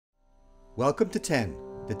Welcome to TEN,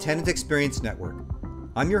 the Tenant Experience Network.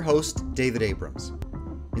 I'm your host, David Abrams.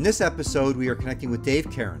 In this episode, we are connecting with Dave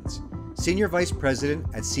Cairns, Senior Vice President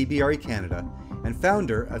at CBRE Canada and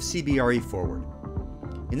founder of CBRE Forward.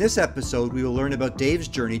 In this episode, we will learn about Dave's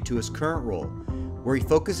journey to his current role, where he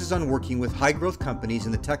focuses on working with high-growth companies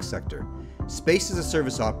in the tech sector,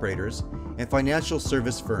 space-as-a-service operators, and financial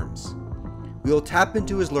service firms. We will tap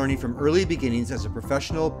into his learning from early beginnings as a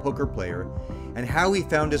professional poker player and how he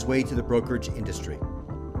found his way to the brokerage industry.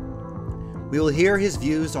 We will hear his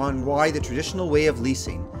views on why the traditional way of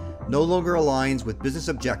leasing no longer aligns with business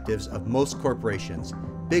objectives of most corporations,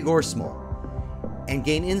 big or small, and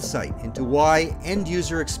gain insight into why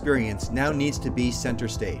end-user experience now needs to be center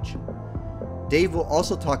stage. Dave will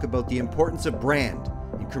also talk about the importance of brand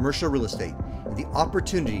in commercial real estate and the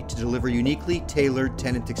opportunity to deliver uniquely tailored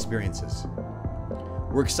tenant experiences.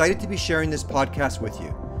 We're excited to be sharing this podcast with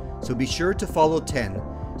you, so be sure to follow TEN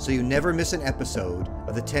so you never miss an episode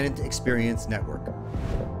of the Tenant Experience Network.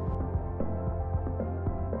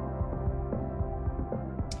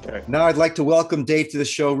 Okay. Now I'd like to welcome Dave to the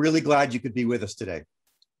show. Really glad you could be with us today.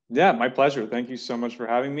 Yeah, my pleasure. Thank you so much for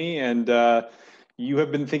having me. And you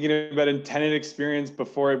have been thinking about a tenant experience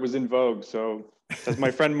before it was in vogue. So as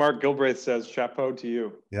my friend Mark Gilbraith says, chapeau to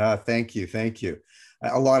you. Yeah, thank you. Thank you.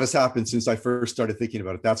 A lot has happened since I first started thinking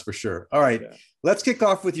about it. That's for sure. All right, Let's kick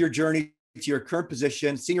off with your journey to your current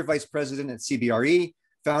position, Senior Vice President at CBRE,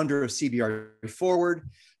 founder of CBRE Forward,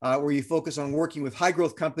 where you focus on working with high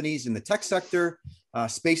growth companies in the tech sector,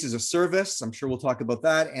 space as a service, I'm sure we'll talk about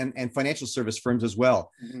that, and financial service firms as well.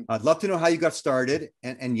 Mm-hmm. I'd love to know how you got started.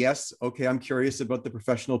 And yes, okay, I'm curious about the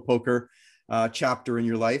professional poker chapter in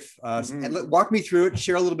your life. And walk me through it,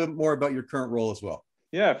 share a little bit more about your current role as well.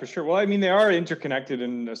 Yeah, for sure. Well, I mean, they are interconnected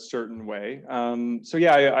in a certain way.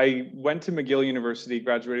 I went to McGill University,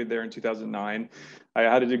 graduated there in 2009. I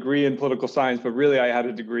had a degree in political science, but really I had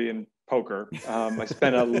a degree in poker. I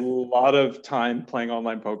spent a lot of time playing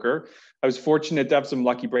online poker. I was fortunate to have some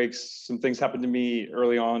lucky breaks. Some things happened to me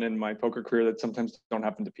early on in my poker career that sometimes don't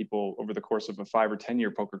happen to people over the course of a 5 or 10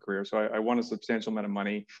 year poker career. So I won a substantial amount of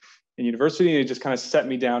money in university. It just kind of set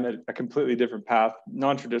me down at a completely different path,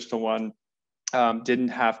 non-traditional one. Didn't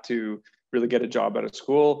have to really get a job out of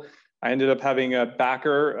school. I ended up having a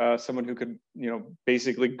backer, someone who could,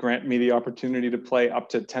 basically grant me the opportunity to play up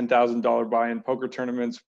to $10,000 buy-in poker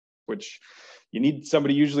tournaments, which you need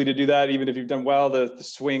somebody usually to do that. Even if you've done well, the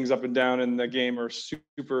swings up and down in the game are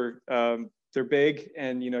super, they're big,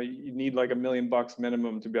 and you need like $1 million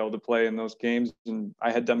minimum to be able to play in those games. And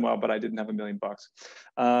I had done well, but I didn't have $1 million.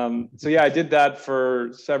 I did that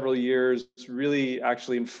for several years. Really,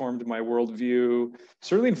 actually informed my worldview.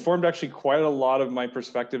 Certainly informed actually quite a lot of my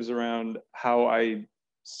perspectives around how I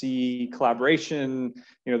see collaboration.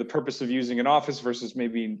 The purpose of using an office versus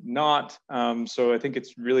maybe not. So I think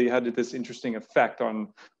it's really had this interesting effect on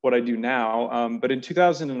what I do now. But in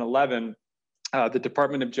 2011. The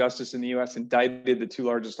Department of Justice in the US indicted the 2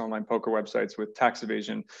 largest online poker websites with tax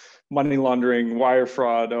evasion, money laundering, wire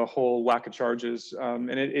fraud, a whole whack of charges. And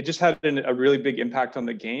it just had a really big impact on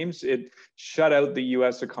the games. It shut out the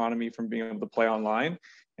US economy from being able to play online.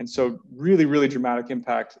 And so really, really dramatic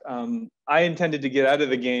impact. I intended to get out of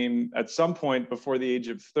the game at some point before the age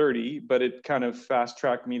of 30, but it kind of fast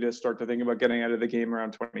tracked me to start to think about getting out of the game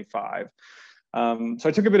around 25. So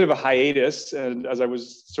I took a bit of a hiatus, and as I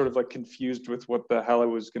was sort of like confused with what the hell I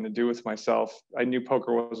was going to do with myself. I knew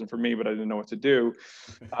poker wasn't for me, but I didn't know what to do.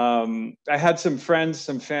 I had some friends,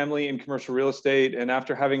 some family in commercial real estate, and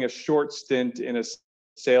after having a short stint in a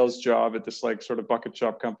sales job at this like sort of bucket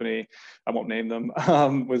shop company, I won't name them,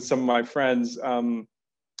 with some of my friends,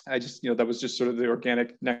 I just, that was just sort of the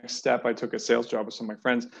organic next step. I took a sales job with some of my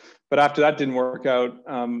friends, but after that didn't work out.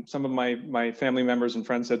 Some of my family members and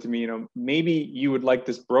friends said to me, maybe you would like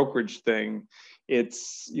this brokerage thing.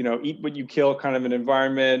 It's, eat what you kill kind of an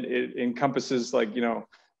environment. It encompasses like,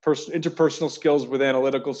 interpersonal skills with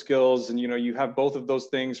analytical skills. And, you have both of those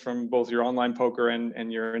things from both your online poker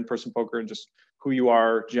and your in-person poker and just who you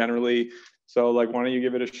are generally. So like, why don't you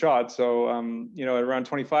give it a shot? So, at around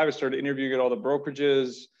 25, I started interviewing at all the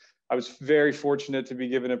brokerages. I was very fortunate to be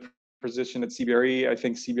given a position at CBRE. I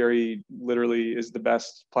think CBRE literally is the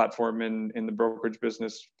best platform in the brokerage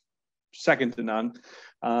business, second to none.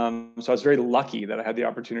 So I was very lucky that I had the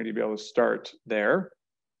opportunity to be able to start there.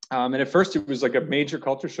 And at first it was like a major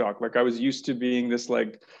culture shock. Like I was used to being this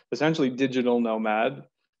like essentially digital nomad,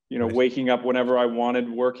 waking up whenever I wanted,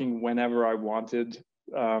 working whenever I wanted,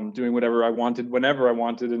 doing whatever I wanted, whenever I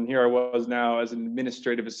wanted. And here I was now as an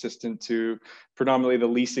administrative assistant to predominantly the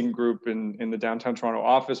leasing group in the downtown Toronto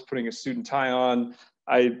office, putting a suit and tie on,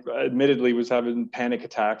 I admittedly was having panic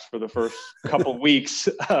attacks for the first couple weeks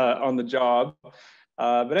on the job.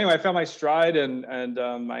 But anyway, I found my stride, and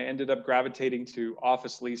I ended up gravitating to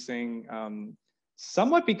office leasing,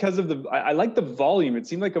 somewhat because of I like the volume. It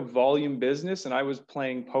seemed like a volume business, and I was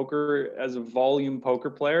playing poker as a volume poker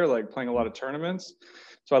player, like playing a lot of tournaments.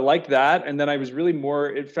 So I liked that. And then I was really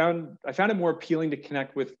I found it more appealing to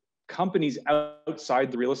connect with companies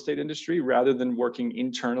outside the real estate industry rather than working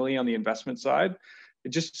internally on the investment side. It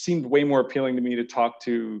just seemed way more appealing to me to talk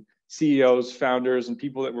to CEOs, founders, and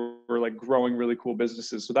people that were like growing really cool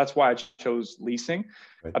businesses. So that's why I chose leasing.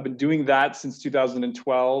 Right. I've been doing that since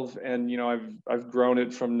 2012, and I've grown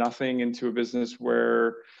it from nothing into a business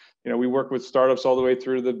where we work with startups all the way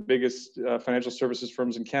through the biggest financial services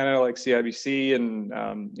firms in Canada, like CIBC, and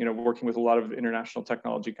working with a lot of international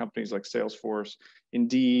technology companies like Salesforce,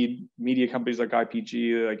 Indeed, media companies like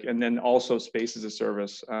IPG, and then also space as a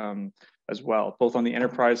service as well, both on the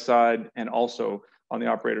enterprise side and also on the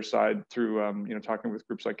operator side through talking with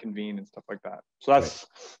groups like Convene and stuff like that. So that's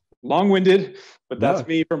long-winded, but that's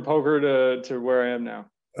me from poker to where I am now.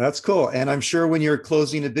 That's cool. And I'm sure when you're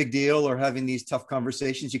closing a big deal or having these tough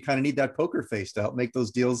conversations, you kind of need that poker face to help make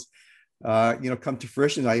those deals come to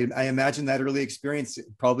fruition. I imagine that early experience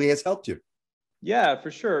probably has helped you. Yeah, for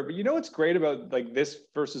sure. But what's great about like this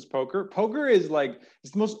versus poker? Poker is like,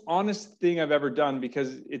 it's the most honest thing I've ever done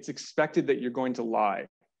because it's expected that you're going to lie.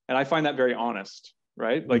 And I find that very honest,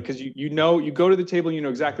 right? Like, because you go to the table and you know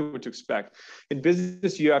exactly what to expect. In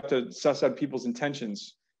business, you have to suss out people's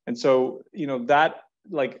intentions. And so, that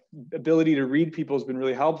like ability to read people has been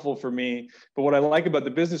really helpful for me. But what I like about the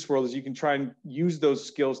business world is you can try and use those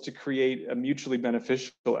skills to create a mutually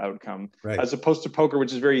beneficial outcome, right, as opposed to poker,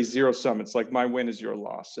 which is very zero sum. It's like my win is your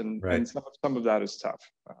loss, and some of that is tough.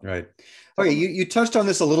 Right. Okay, you touched on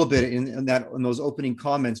this a little bit in those opening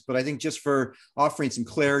comments, but I think just for offering some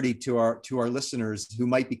clarity to our listeners who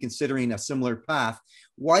might be considering a similar path,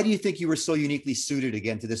 why do you think you were so uniquely suited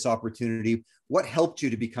again to this opportunity? What helped you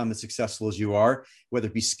to become as successful as you are, whether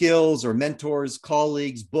it be skills or mentors,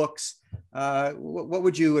 colleagues, books? What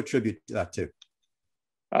would you attribute that to?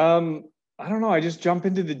 I don't know. I just jump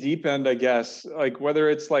into the deep end, I guess. Like whether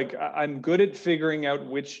it's like I'm good at figuring out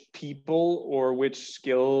which people or which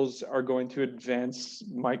skills are going to advance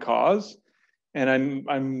my cause, and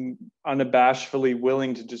I'm unabashedly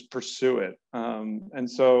willing to just pursue it. And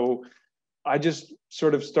so I just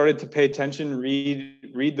sort of started to pay attention,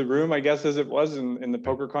 read the room, I guess, as it was in the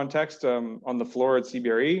poker context, on the floor at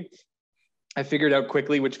CBRE. I figured out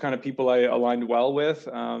quickly which kind of people I aligned well with.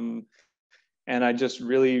 And I just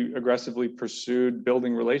really aggressively pursued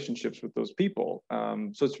building relationships with those people.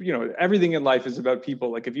 So it's, everything in life is about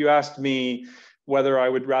people. Like if you asked me whether I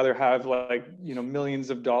would rather have millions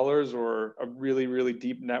of dollars or a really, really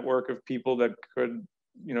deep network of people that could,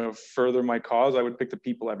 further my cause, I would pick the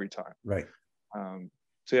people every time. Right.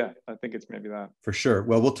 So yeah, I think it's maybe that. For sure.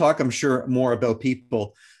 Well, we'll talk, I'm sure, more about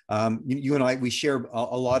people. You and I, we share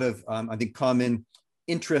a lot of, I think, common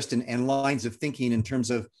interest and lines of thinking in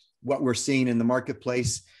terms of what we're seeing in the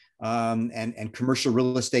marketplace and commercial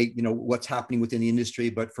real estate, what's happening within the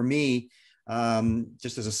industry. But for me,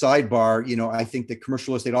 just as a sidebar, I think that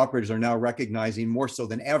commercial real estate operators are now recognizing more so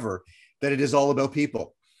than ever that it is all about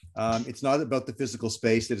people. It's not about the physical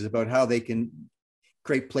space. It is about how they can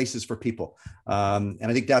create places for people. And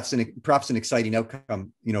I think that's perhaps an exciting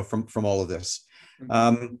outcome, from all of this.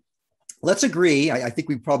 Let's agree, I think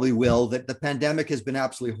we probably will, that the pandemic has been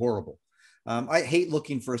absolutely horrible. I hate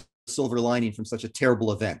looking for a silver lining from such a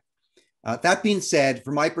terrible event. That being said,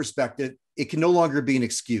 from my perspective, it can no longer be an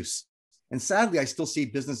excuse. And sadly, I still see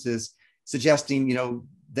businesses suggesting,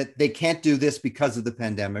 that they can't do this because of the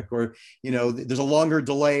pandemic, or, there's a longer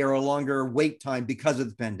delay or a longer wait time because of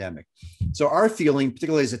the pandemic. So our feeling,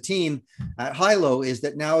 particularly as a team at HILO, is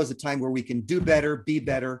that now is the time where we can do better, be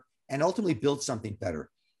better, and ultimately build something better.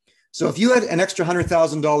 So if you had an extra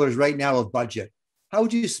 $100,000 right now of budget, how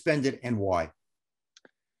would you spend it and why?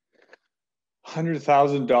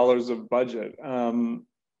 $100,000 of budget.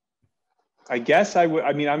 I guess I would.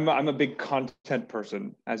 I mean, I'm a big content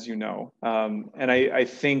person, as you know, and I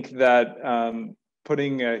think that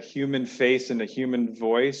putting a human face and a human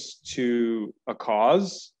voice to a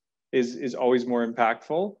cause is always more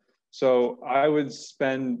impactful. So I would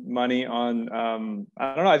spend money on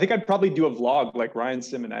I don't know. I think I'd probably do a vlog like Ryan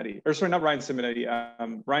Simonetti, or sorry, not Ryan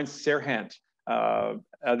Simonetti, Ryan Serhant,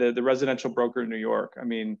 the residential broker in New York. I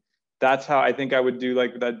mean, that's how I think I would do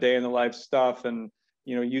like that day in the life stuff, and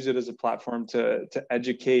use it as a platform to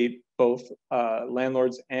educate both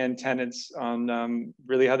landlords and tenants on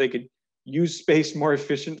really how they could use space more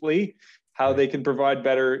efficiently, how they can provide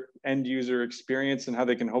better end user experience and how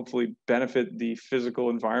they can hopefully benefit the physical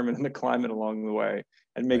environment and the climate along the way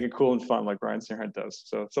and make it cool and fun like Ryan Searhunt does.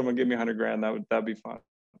 So if someone give me $100,000, that'd be fun.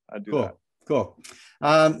 I'd do that. Cool.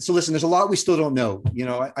 So listen, there's a lot we still don't know.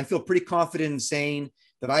 I feel pretty confident in saying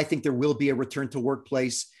that I think there will be a return to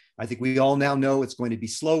workplace. I think we all now know it's going to be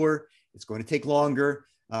slower. It's going to take longer.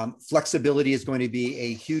 Flexibility is going to be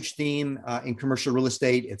a huge theme in commercial real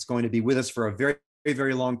estate. It's going to be with us for a very, very,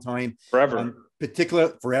 very long time. Forever.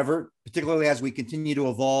 Particularly as we continue to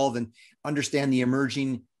evolve and understand the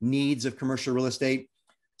emerging needs of commercial real estate.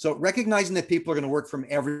 So recognizing that people are going to work from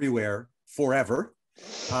everywhere forever,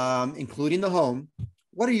 including the home,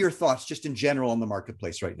 what are your thoughts just in general on the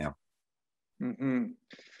marketplace right now? Mm-hmm.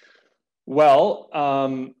 Well,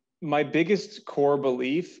 my biggest core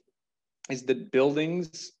belief is that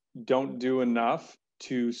buildings don't do enough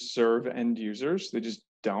to serve end users. They just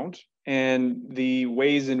don't. And the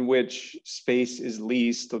ways in which space is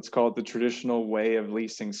leased, let's call it the traditional way of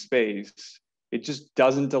leasing space, it just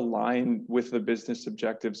doesn't align with the business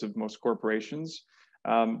objectives of most corporations,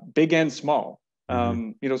 big and small.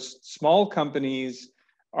 Small companies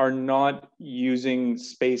are not using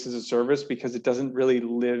space as a service because it doesn't really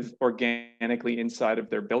live organically inside of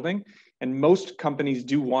their building. And most companies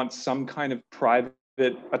do want some kind of private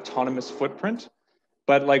autonomous footprint.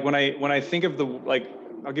 But like when I think of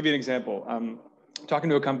I'll give you an example.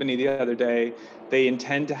 Talking to a company the other day, they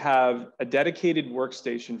intend to have a dedicated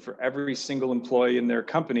workstation for every single employee in their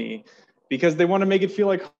company because they want to make it feel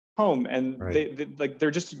like home. And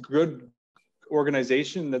they're just a good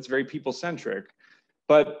organization that's very people-centric.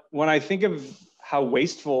 But when I think of how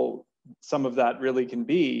wasteful some of that really can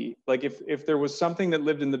be, like if there was something that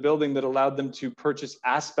lived in the building that allowed them to purchase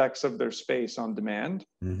aspects of their space on demand,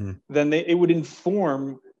 then it would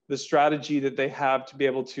inform the strategy that they have to be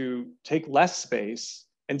able to take less space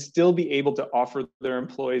and still be able to offer their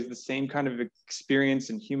employees the same kind of experience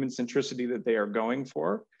and human centricity that they are going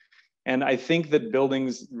for. And I think that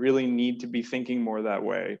buildings really need to be thinking more that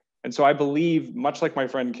way. And so I believe, much like my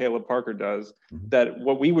friend Caleb Parker does, that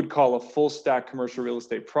what we would call a full stack commercial real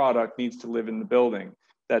estate product needs to live in the building.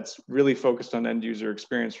 That's really focused on end user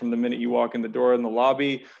experience from the minute you walk in the door in the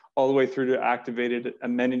lobby, all the way through to activated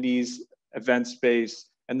amenities, event space,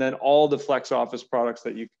 and then all the flex office products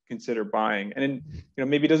that you consider buying. And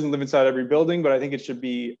maybe it doesn't live inside every building, but I think it should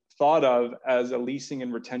be thought of as a leasing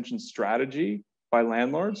and retention strategy by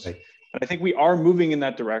landlords. Right. And I think we are moving in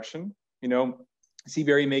that direction.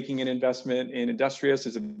 CBRE making an investment in Industrious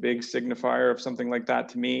is a big signifier of something like that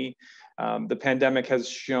to me. The pandemic has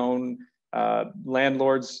shown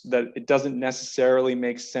landlords that it doesn't necessarily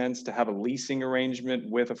make sense to have a leasing arrangement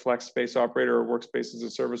with a flex space operator or workspace as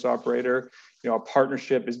a service operator. A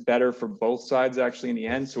partnership is better for both sides actually in the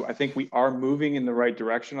end. So I think we are moving in the right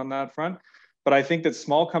direction on that front. But I think that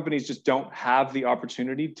small companies just don't have the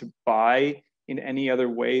opportunity to buy in any other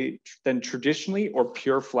way than traditionally or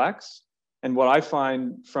pure flex. And what I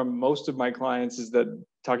find from most of my clients is that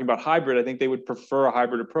talking about hybrid, I think they would prefer a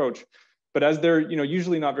hybrid approach. But as they're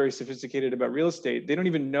usually not very sophisticated about real estate, they don't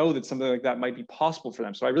even know that something like that might be possible for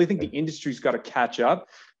them. So I really think the industry's got to catch up.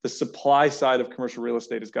 The supply side of commercial real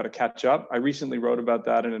estate has got to catch up. I recently wrote about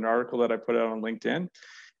that in an article that I put out on LinkedIn.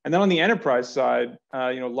 And then on the enterprise side,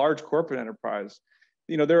 large corporate enterprise,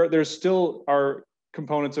 there still are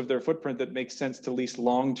components of their footprint that make sense to lease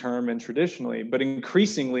long-term and traditionally, but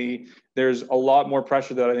increasingly there's a lot more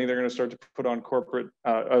pressure that I think they're going to start to put on corporate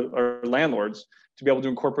or landlords to be able to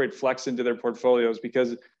incorporate flex into their portfolios,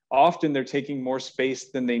 because often they're taking more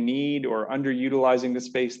space than they need or underutilizing the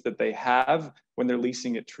space that they have when they're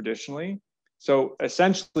leasing it traditionally. So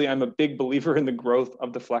essentially, I'm a big believer in the growth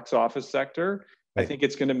of the flex office sector. Right. I think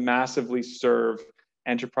it's going to massively serve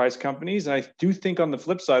enterprise companies. And I do think on the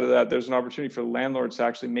flip side of that, there's an opportunity for landlords to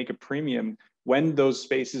actually make a premium when those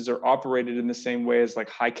spaces are operated in the same way as like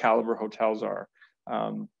high caliber hotels are.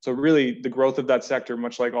 So really the growth of that sector,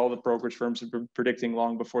 much like all the brokerage firms have been predicting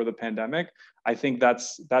long before the pandemic, I think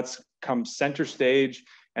that's come center stage.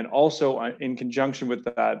 And also in conjunction with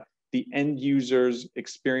that, the end user's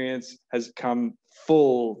experience has come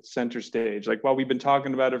full center stage. Like while we've been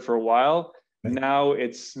talking about it for a while, now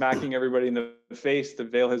it's smacking everybody in the face. The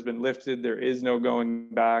veil has been lifted. There is no going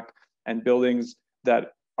back. And buildings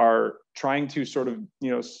that are trying to sort of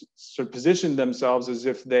position themselves as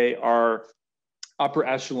if they are upper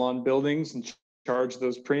echelon buildings and charge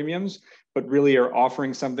those premiums, but really are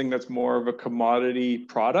offering something that's more of a commodity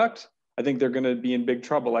product, I think they're going to be in big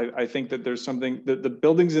trouble. I think that there's something that the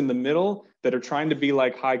buildings in the middle that are trying to be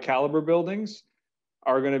like high caliber buildings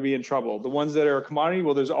are going to be in trouble. The ones that are a commodity,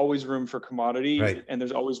 well, there's always room for commodity, Right. and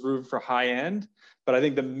there's always room for high end. But I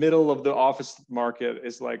think the middle of the office market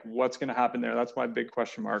is like, what's going to happen there? That's my big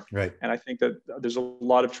question mark. Right. And I think that there's a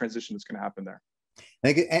lot of transition that's going to happen there.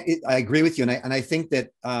 I agree with you. And I think that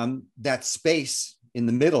that space in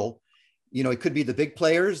the middle, it could be the big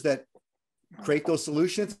players that create those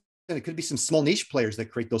solutions, and it could be some small niche players that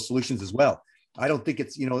create those solutions as well. I don't think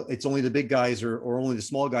it's, it's only the big guys or only the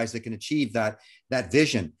small guys that can achieve that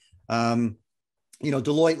vision.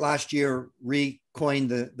 Deloitte last year recoined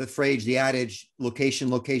the phrase, the adage, location,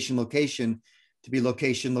 location, location, to be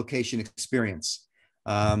location, location, experience.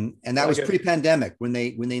 And that was pre-pandemic when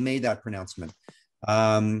they made that pronouncement.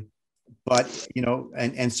 But,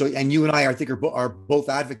 and you and I think are both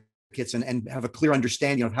advocates and have a clear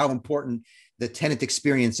understanding of how important the tenant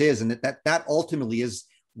experience is, and that ultimately is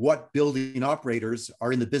what building operators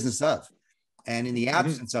are in the business of. And in the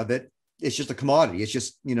absence of it, it's just a commodity. It's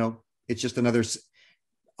just, it's just another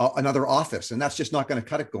office, and that's just not going to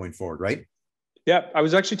cut it going forward, right? Yeah, I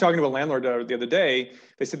was actually talking to a landlord the other day.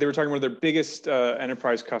 They said they were talking to one of their biggest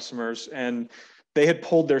enterprise customers, and they had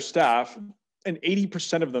pulled their staff, and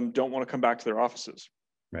 80% of them don't want to come back to their offices.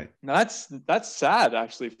 Right. Now that's sad,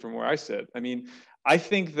 actually, from where I sit. I mean, I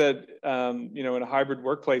think that in a hybrid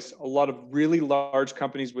workplace, a lot of really large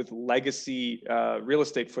companies with legacy real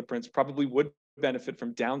estate footprints probably would benefit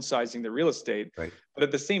from downsizing their real estate. Right. But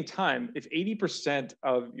at the same time, if 80%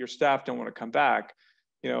 of your staff don't want to come back,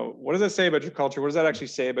 what does that say about your culture? What does that actually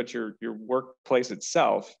say about your workplace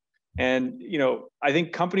itself? And, I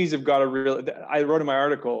think companies have got I wrote in my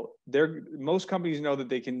article, most companies know that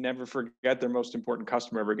they can never forget their most important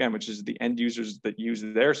customer ever again, which is the end users that use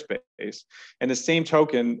their space. And the same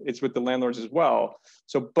token, it's with the landlords as well.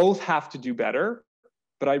 So both have to do better,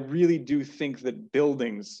 but I really do think that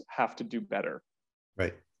buildings have to do better.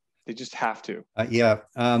 Right. They just have to. Yeah.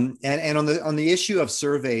 And on the issue of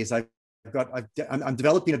surveys, I'm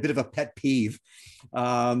developing a bit of a pet peeve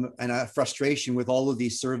and a frustration with all of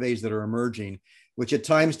these surveys that are emerging, which at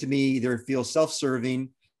times to me either feel self-serving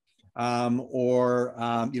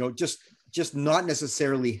or just not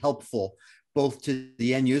necessarily helpful, both to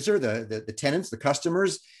the end user, the tenants, the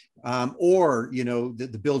customers, or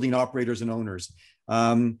the building operators and owners.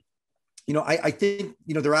 I think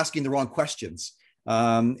they're asking the wrong questions,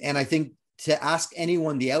 and I think to ask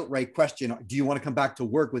anyone the outright question, do you want to come back to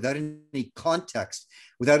work, without any context,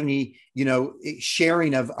 without any,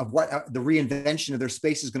 sharing of what the reinvention of their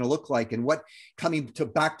space is going to look like, and what coming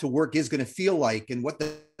back to work is going to feel like, and what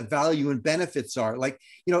the value and benefits are. Like,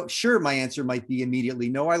 sure, my answer might be immediately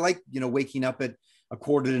no. I like, waking up at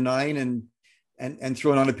 8:45 and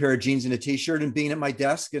throwing on a pair of jeans and a t-shirt and being at my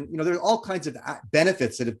desk. And, there's all kinds of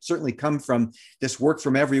benefits that have certainly come from this work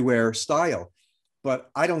from everywhere style.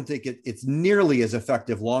 But I don't think it's nearly as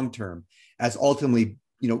effective long-term as ultimately,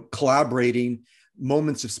 collaborating,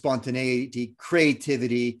 moments of spontaneity,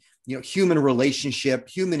 creativity, human relationship,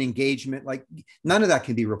 human engagement. Like, none of that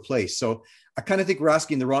can be replaced. So I kind of think we're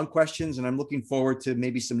asking the wrong questions, and I'm looking forward to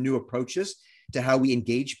maybe some new approaches to how we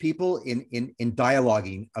engage people in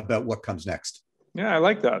dialoguing about what comes next. Yeah, I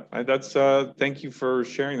like that. Thank you for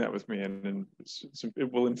sharing that with me, and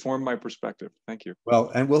it will inform my perspective. Thank you.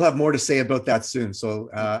 Well, and we'll have more to say about that soon. So,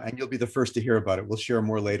 and you'll be the first to hear about it. We'll share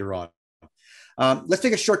more later on. Let's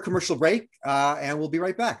take a short commercial break, and we'll be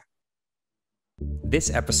right back. This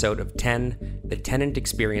episode of 10, the Tenant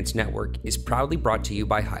Experience Network, is proudly brought to you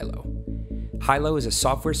by HILO. HILO is a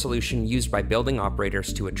software solution used by building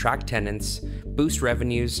operators to attract tenants, boost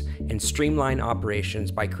revenues, and streamline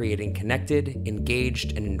operations by creating connected,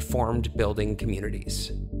 engaged, and informed building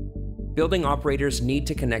communities. Building operators need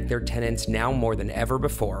to connect their tenants now more than ever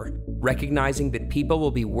before, recognizing that people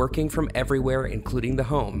will be working from everywhere, including the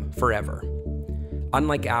home, forever.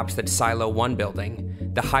 Unlike apps that silo one building,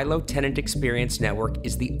 the HILO Tenant Experience Network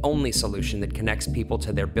is the only solution that connects people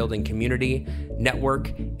to their building community,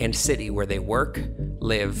 network, and city where they work,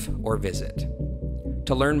 live, or visit.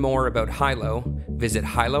 To learn more about HILO, visit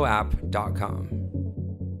hiloapp.com.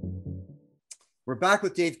 We're back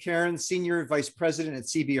with Dave Cairns, Senior Vice President at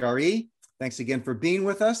CBRE. Thanks again for being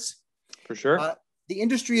with us. For sure. The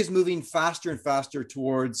industry is moving faster and faster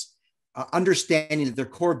towards understanding that their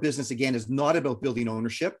core business, again, is not about building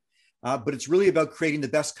ownership, but it's really about creating the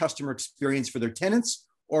best customer experience for their tenants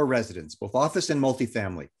or residents, both office and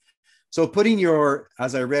multifamily. So putting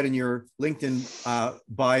as I read in your LinkedIn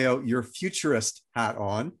bio, your futurist hat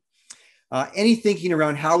on, any thinking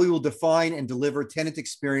around how we will define and deliver tenant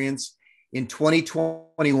experience in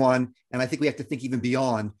 2021, and I think we have to think even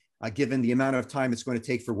beyond, given the amount of time it's going to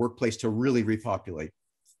take for workplace to really repopulate.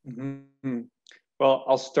 Mm-hmm. Well,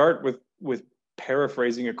 I'll start with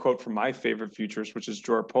paraphrasing a quote from my favorite futurist, which is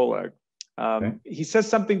Dror Poleg. Okay. He says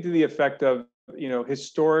something to the effect of,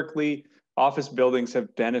 historically, office buildings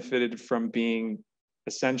have benefited from being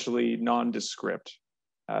essentially nondescript.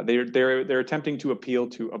 They're attempting to appeal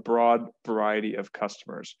to a broad variety of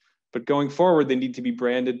customers. But going forward, they need to be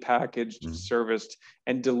branded, packaged, serviced,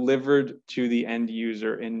 and delivered to the end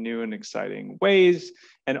user in new and exciting ways,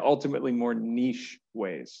 and ultimately more niche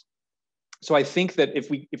ways. So I think that if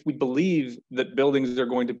we believe that buildings are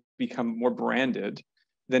going to become more branded,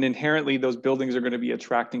 then inherently those buildings are going to be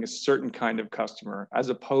attracting a certain kind of customer, as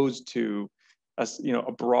opposed to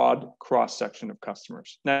a broad cross section of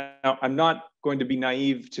customers. Now, I'm not going to be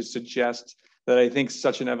naive to suggest that I think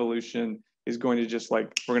such an evolution is going to just we're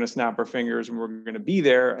going to snap our fingers and we're going to be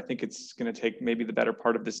there. I think it's going to take maybe the better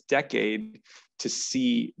part of this decade to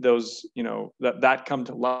see those, that come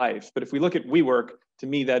to life. But if we look at WeWork, to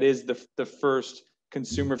me, that is the first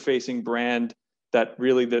consumer-facing brand that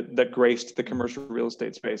really that graced the commercial real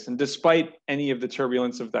estate space. And despite any of the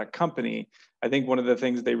turbulence of that company, I think one of the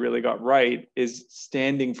things they really got right is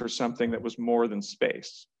standing for something that was more than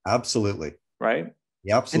space. Absolutely. Right?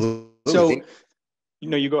 Yeah, absolutely. And so,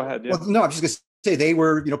 you go ahead. Yeah. Well, no, I'm just going to say they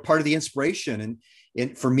were, part of the inspiration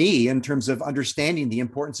and for me in terms of understanding the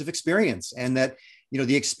importance of experience, and that,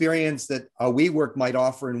 the experience that a WeWork might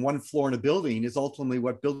offer in one floor in a building is ultimately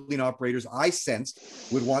what building operators, I sensed,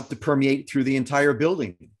 would want to permeate through the entire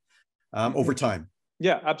building over time.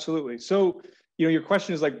 Yeah, absolutely. So, your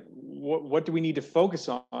question is what do we need to focus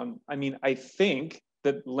on? I mean, I think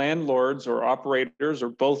that landlords or operators or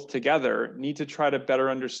both together need to try to better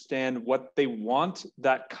understand what they want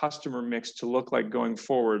that customer mix to look like going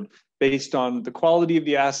forward, based on the quality of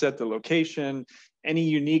the asset, the location, any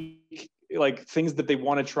unique things that they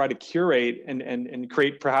want to try to curate and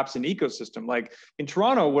create perhaps an ecosystem. Like in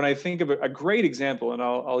Toronto, when I think of a great example, and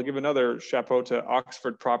I'll give another chapeau to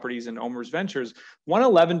Oxford Properties and Omer's Ventures,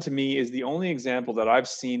 111 to me is the only example that I've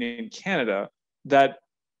seen in Canada that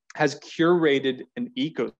has curated an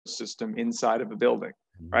ecosystem inside of a building,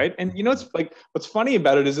 right? And it's what's funny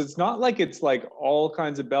about it is it's not like it's all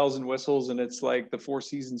kinds of bells and whistles and it's like the Four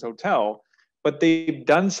Seasons Hotel, but they've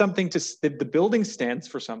done something the building stands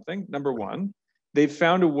for something, number one. They've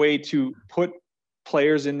found a way to put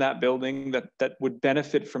players in that building that would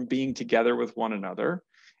benefit from being together with one another.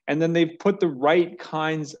 And then they've put the right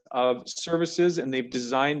kinds of services and they've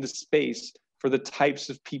designed the space for the types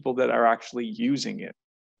of people that are actually using it.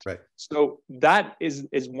 Right. So that is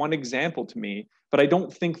one example to me, but I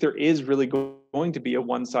don't think there is really going to be a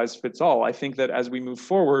one size fits all. I think that as we move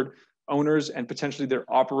forward, owners and potentially their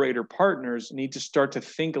operator partners need to start to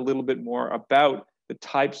think a little bit more about the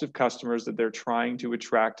types of customers that they're trying to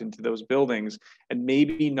attract into those buildings, and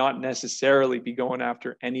maybe not necessarily be going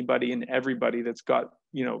after anybody and everybody that's got,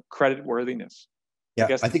 credit worthiness. Yeah,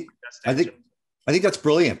 I think that's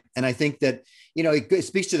brilliant. And I think that, it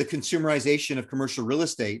speaks to the consumerization of commercial real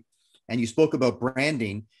estate. And you spoke about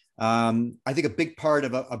branding. I think a big part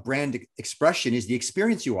of a brand expression is the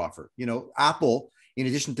experience you offer. Apple, in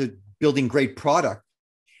addition to building great product,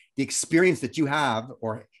 the experience that you have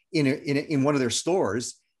or in one of their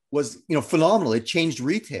stores was, phenomenal. It changed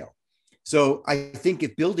retail. So I think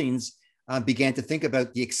if buildings began to think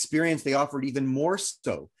about the experience they offered even more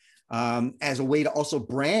so as a way to also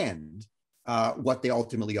brand what they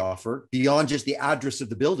ultimately offer beyond just the address of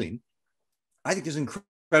the building, I think there's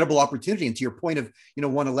incredible opportunity. And to your point of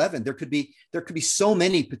 111, there could be so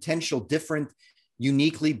many potential different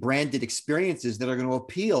uniquely branded experiences that are going to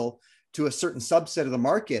appeal to a certain subset of the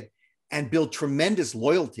market and build tremendous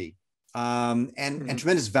loyalty and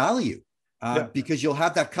tremendous value because you'll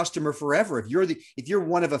have that customer forever. If you're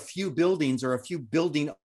one of a few buildings or a few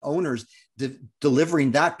building owners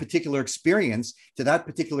delivering that particular experience to that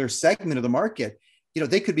particular segment of the market,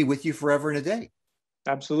 they could be with you forever and a day.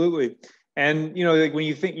 Absolutely. And, when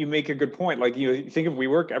you make a good point, you think of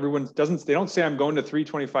WeWork, they don't say I'm going to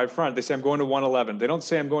 325 Front. They say I'm going to 111. They don't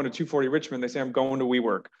say I'm going to 240 Richmond. They say I'm going to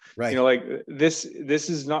WeWork. Right. This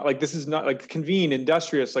is not Convene,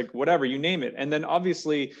 Industrious, whatever, you name it. And then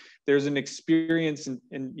obviously there's an experience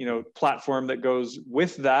and platform that goes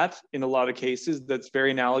with that in a lot of cases that's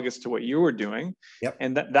very analogous to what you were doing. Yep.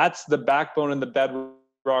 And that's the backbone and the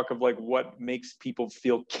bedrock of what makes people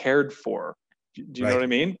feel cared for. Do you know what I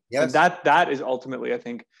mean? Yes. And that is ultimately, I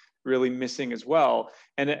think, really missing as well.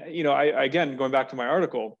 And, I again, going back to my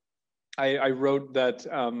article, I wrote that,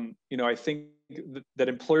 I think that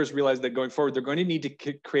employers realize that going forward, they're going to need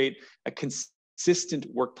to create a consistent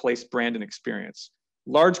workplace brand and experience.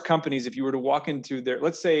 large companies, if you were to walk into their,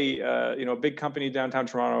 let's say, a big company downtown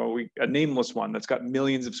Toronto, a nameless one that's got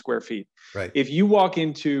millions of square feet. Right. If you walk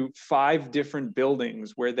into 5 different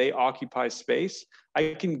buildings where they occupy space,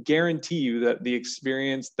 I can guarantee you that the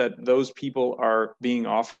experience that those people are being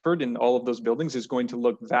offered in all of those buildings is going to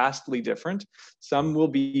look vastly different. Some will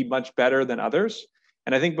be much better than others.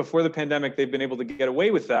 And I think before the pandemic, they've been able to get away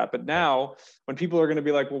with that. But now when people are going to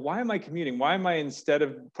be like, well, why am I commuting? Why am I, instead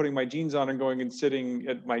of putting my jeans on and going and sitting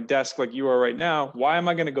at my desk like you are right now, why am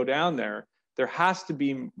I going to go down there? There has to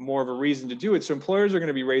be more of a reason to do it. So employers are going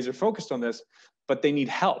to be razor focused on this, but they need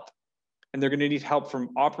help. And they're going to need help from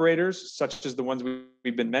operators, such as the ones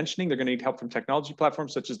we've been mentioning. They're going to need help from technology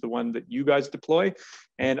platforms, such as the one that you guys deploy.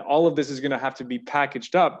 And all of this is going to have to be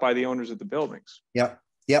packaged up by the owners of the buildings. Yep.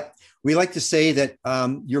 Yep. We like to say that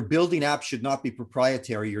your building app should not be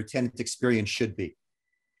proprietary. Your tenant experience should be.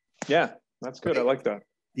 Yeah, that's good. Right? I like that.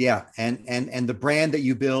 Yeah. And the brand that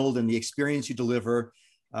you build and the experience you deliver,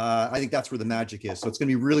 I think that's where the magic is. So it's going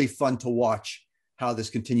to be really fun to watch how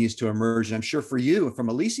this continues to emerge. And I'm sure for you, from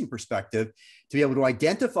a leasing perspective, to be able to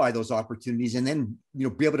identify those opportunities and then,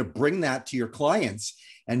 be able to bring that to your clients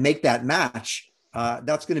and make that match,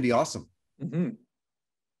 that's going to be awesome. Mm-hmm.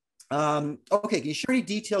 Okay, can you share any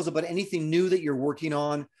details about anything new that you're working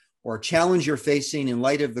on or a challenge you're facing in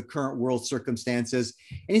light of the current world circumstances?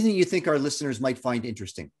 Anything you think our listeners might find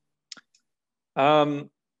interesting?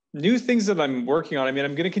 New things that I'm working on. I mean,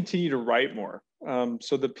 I'm going to continue to write more.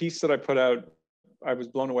 So the piece that I put out, I was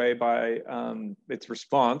blown away by its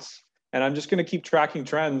response. And I'm just going to keep tracking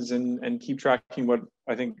trends and keep tracking what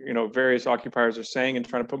I think, various occupiers are saying and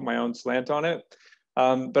trying to put my own slant on it.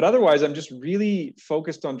 But otherwise, I'm just really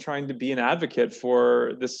focused on trying to be an advocate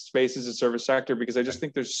for this space as a service sector, because I just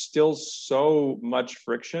think there's still so much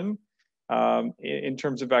friction in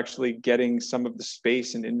terms of actually getting some of the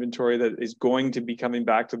space and inventory that is going to be coming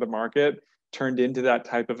back to the market turned into that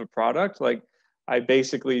type of a product. Like, I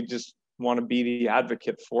basically just want to be the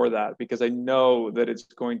advocate for that, because I know that it's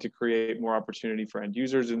going to create more opportunity for end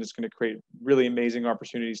users, and it's going to create really amazing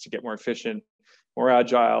opportunities to get more efficient, more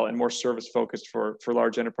agile, and more service focused for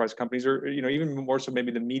large enterprise companies, or even more so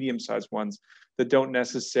maybe the medium-sized ones that don't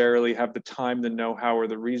necessarily have the time, the know-how, or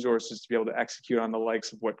the resources to be able to execute on the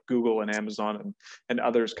likes of what Google and Amazon and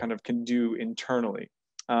others kind of can do internally.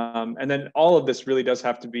 And then all of this really does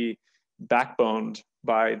have to be backboned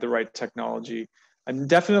by the right technology. I'm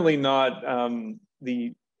definitely not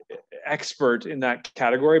the expert in that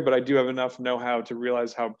category, but I do have enough know-how to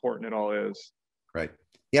realize how important it all is. Right.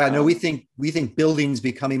 Yeah, no, we think buildings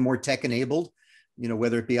becoming more tech enabled,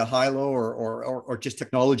 whether it be a HILO or just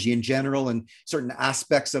technology in general, and certain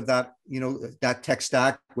aspects of that, that tech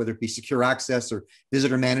stack, whether it be secure access or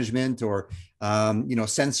visitor management or,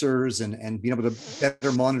 sensors and being able to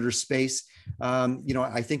better monitor space.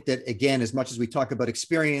 I think that, again, as much as we talk about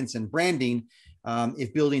experience and branding,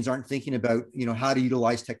 if buildings aren't thinking about, how to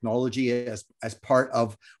utilize technology as part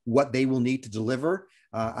of what they will need to deliver,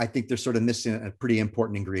 I think they're sort of missing a pretty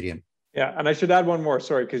important ingredient. Yeah, and I should add one more,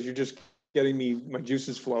 sorry, because you're just getting my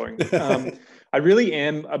juices flowing. I really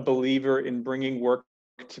am a believer in bringing work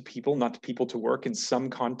to people, not to people to work in some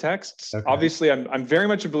contexts. Okay. Obviously, I'm very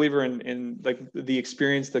much a believer in like the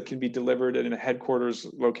experience that can be delivered in a headquarters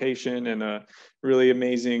location and a really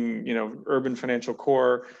amazing, urban financial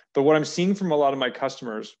core. But what I'm seeing from a lot of my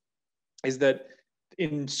customers is that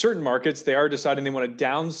in certain markets, they are deciding they want to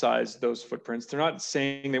downsize those footprints. They're not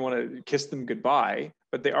saying they want to kiss them goodbye,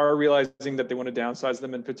 but they are realizing that they want to downsize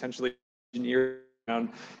them and potentially engineer around,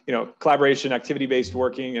 collaboration, activity-based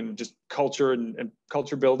working, and just culture and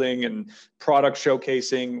culture building and product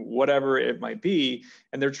showcasing, whatever it might be.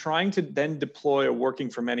 And they're trying to then deploy a working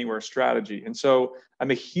from anywhere strategy. And so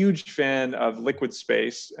I'm a huge fan of Liquid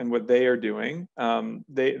Space and what they are doing.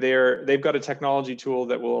 They've got a technology tool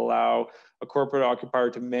that will allow a corporate occupier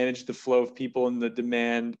to manage the flow of people and the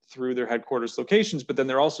demand through their headquarters locations, but then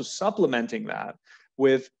they're also supplementing that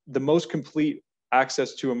with the most complete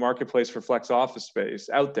access to a marketplace for flex office space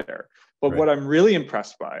out there. But what I'm really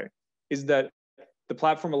impressed by is that the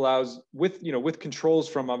platform allows, with controls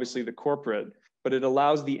from obviously the corporate, but it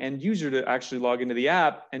allows the end user to actually log into the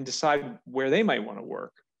app and decide where they might want to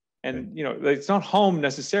work. And, it's not home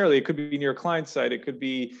necessarily. It could be near a client site. It could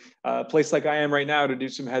be a place like I am right now to do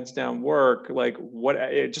some heads down work, like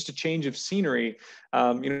just a change of scenery.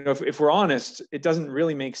 If we're honest, it doesn't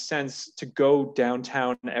really make sense to go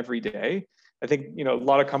downtown every day. I think, a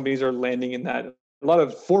lot of companies are landing in that. A lot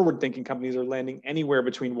of forward thinking companies are landing anywhere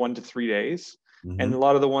between 1 to 3 days. Mm-hmm. And a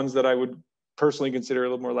lot of the ones that I would personally consider a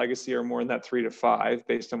little more legacy are more in that 3 to 5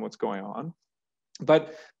 based on what's going on.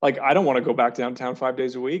 But like, I don't want to go back downtown 5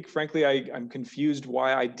 days a week. Frankly, I'm confused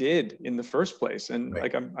why I did in the first place. And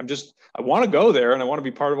Right. like, I want to go there and I want to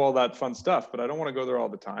be part of all that fun stuff, but I don't want to go there all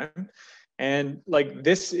the time. And like,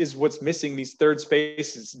 this is what's missing, these third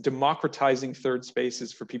spaces. Democratizing third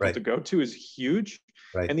spaces for people Right. to go to is huge.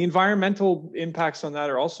 Right. And the environmental impacts on that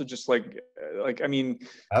are also just I mean,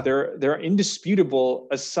 they're indisputable,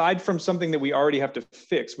 aside from something that we already have to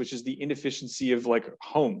fix, which is the inefficiency of like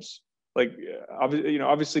homes. Like,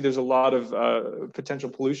 obviously there's a lot of potential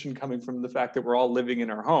pollution coming from the fact that we're all living in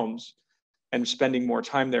our homes and spending more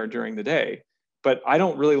time there during the day. But I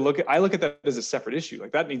don't really I look at that as a separate issue.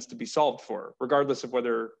 Like, that needs to be solved for, regardless of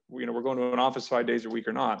whether, we're going to an office 5 days a week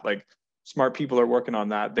or not. Like, smart people are working on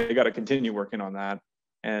that. They got to continue working on that.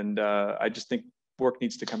 And I just think work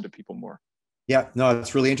needs to come to people more. Yeah, no,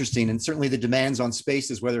 it's really interesting. And certainly the demands on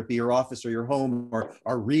spaces, whether it be your office or your home,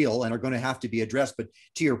 are real and are going to have to be addressed. But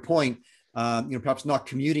to your point, perhaps not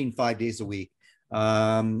commuting 5 days a week,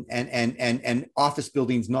 and office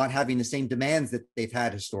buildings not having the same demands that they've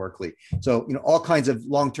had historically. So, all kinds of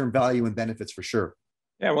long-term value and benefits for sure.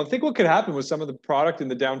 Yeah, well, I think what could happen with some of the product in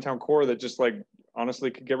the downtown core that just like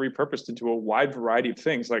honestly could get repurposed into a wide variety of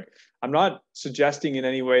things. Like, I'm not suggesting in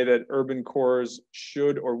any way that urban cores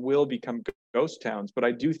should or will become ghost towns, but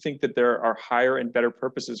I do think that there are higher and better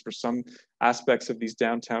purposes for some aspects of these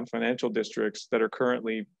downtown financial districts that are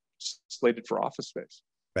currently slated for office space.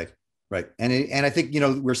 Right. Right. And I think,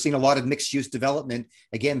 we're seeing a lot of mixed use development,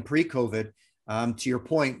 again, pre-COVID. To your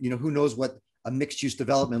point, who knows what a mixed use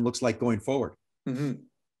development looks like going forward. Mm-hmm.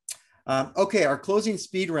 Okay, our closing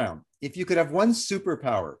speed round. If you could have one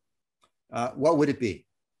superpower, what would it be?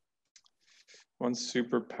 One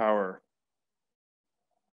superpower.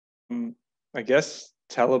 I guess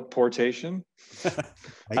teleportation.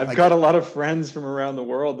 I've got a lot of friends from around the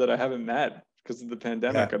world that I haven't met because of the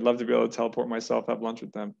pandemic. Yeah. I'd love to be able to teleport myself, have lunch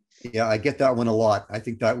with them. Yeah, I get that one a lot. I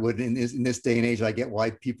think that would, in this day and age, I get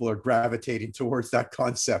why people are gravitating towards that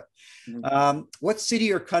concept. Mm-hmm. What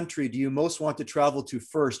city or country do you most want to travel to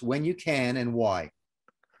first when you can, and why?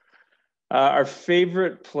 Our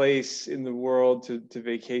favorite place in the world to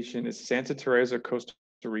vacation is Santa Teresa, Costa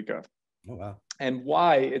Rica. Oh, wow. And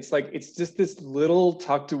why? It's just this little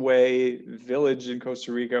tucked away village in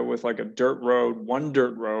Costa Rica with like one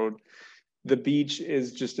dirt road. The beach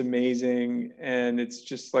is just amazing. And it's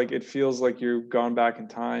just like, it feels like you've gone back in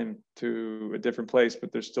time to a different place,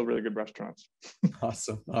 but there's still really good restaurants.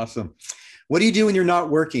 Awesome. What do you do when you're not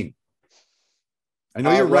working? I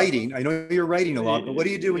know you're writing. I know you're writing a lot, but what do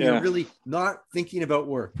you do when you're really not thinking about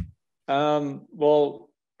work? Well,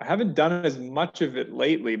 I haven't done as much of it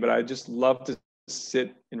lately, but I just love to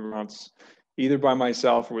sit in restaurants, either by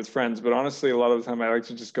myself or with friends. But honestly, a lot of the time I like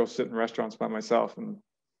to just go sit in restaurants by myself and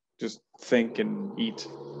just think and eat.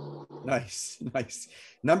 Nice.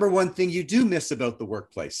 Number one thing you do miss about the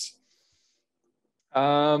workplace?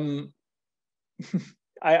 I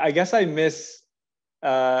guess I miss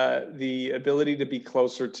the ability to be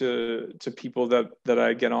closer to people that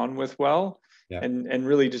I get on with well. Yeah. And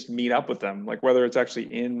really just meet up with them, like whether it's actually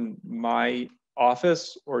in my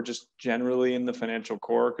office or just generally in the financial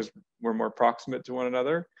core, because we're more proximate to one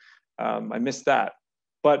another. I miss that.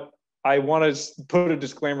 But I want to put a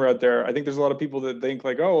disclaimer out there. I think there's a lot of people that think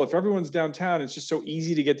like, oh, if everyone's downtown, it's just so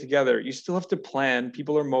easy to get together. You still have to plan.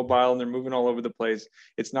 People are mobile and they're moving all over the place.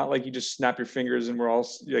 It's not like you just snap your fingers and we're all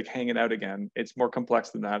like hanging out again. It's more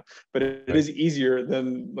complex than that, but it is easier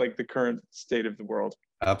than like the current state of the world.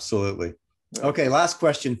 Absolutely. Okay, last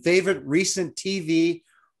question. Favorite recent TV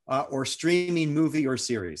or streaming movie or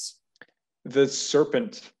series? The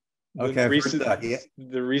Serpent. Okay,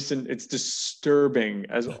 the recent, it's disturbing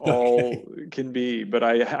as all can be, but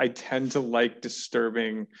I tend to like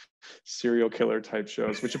disturbing serial killer type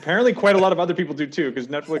shows, which apparently quite a lot of other people do too, because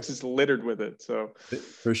Netflix is littered with it. So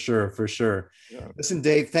for sure. Yeah. Listen,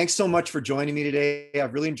 Dave, thanks so much for joining me today.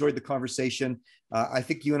 I've really enjoyed the conversation. I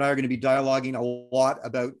think you and I are going to be dialoguing a lot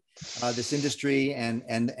about this industry and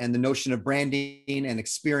the notion of branding and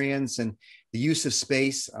experience and the use of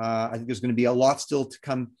space. I think there's going to be a lot still to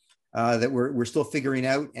come that we're still figuring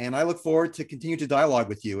out. And I look forward to continue to dialogue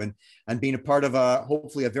with you and being a part of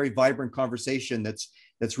hopefully a very vibrant conversation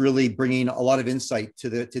that's really bringing a lot of insight to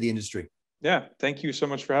the industry. Yeah. Thank you so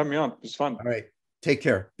much for having me on. It was fun. All right. Take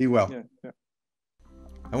care. Be well. Yeah.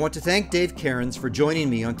 I want to thank Dave Cairns for joining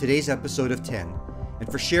me on today's episode of 10 and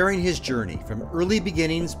for sharing his journey from early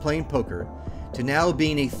beginnings playing poker to now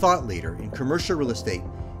being a thought leader in commercial real estate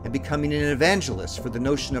and becoming an evangelist for the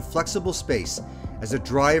notion of flexible space as a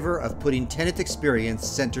driver of putting tenant experience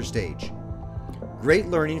center stage. Great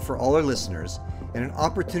learning for all our listeners and an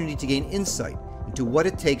opportunity to gain insight into what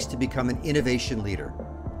it takes to become an innovation leader.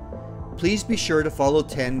 Please be sure to follow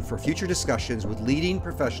 10 for future discussions with leading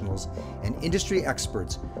professionals and industry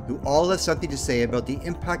experts who all have something to say about the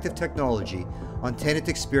impact of technology on tenant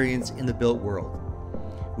experience in the built world.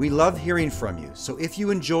 We love hearing from you, so if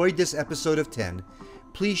you enjoyed this episode of 10,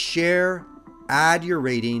 please share, add your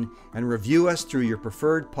rating, and review us through your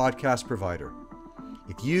preferred podcast provider.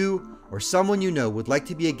 If you or someone you know would like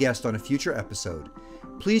to be a guest on a future episode,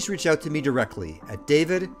 please reach out to me directly at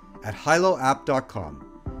david@hiloapp.com.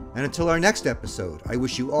 And until our next episode, I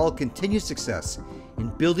wish you all continued success in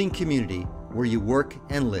building community where you work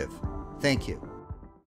and live. Thank you.